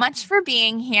so much for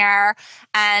being here.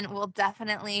 And we'll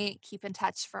definitely keep in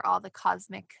touch for all the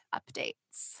cosmic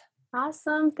updates.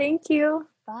 Awesome. Thank you.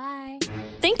 Bye.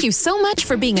 Thank you so much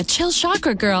for being a chill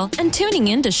chakra girl and tuning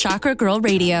in to Chakra Girl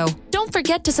Radio. Don't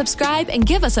forget to subscribe and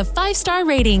give us a 5-star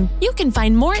rating. You can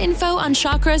find more info on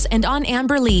chakras and on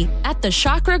Amber Lee at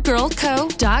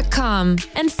thechakragirlco.com.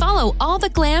 And follow all the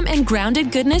glam and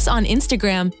grounded goodness on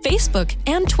Instagram, Facebook,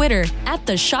 and Twitter at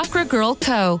The Chakra Girl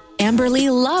Co. Amber Lee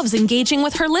loves engaging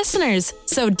with her listeners,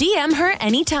 so DM her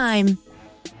anytime.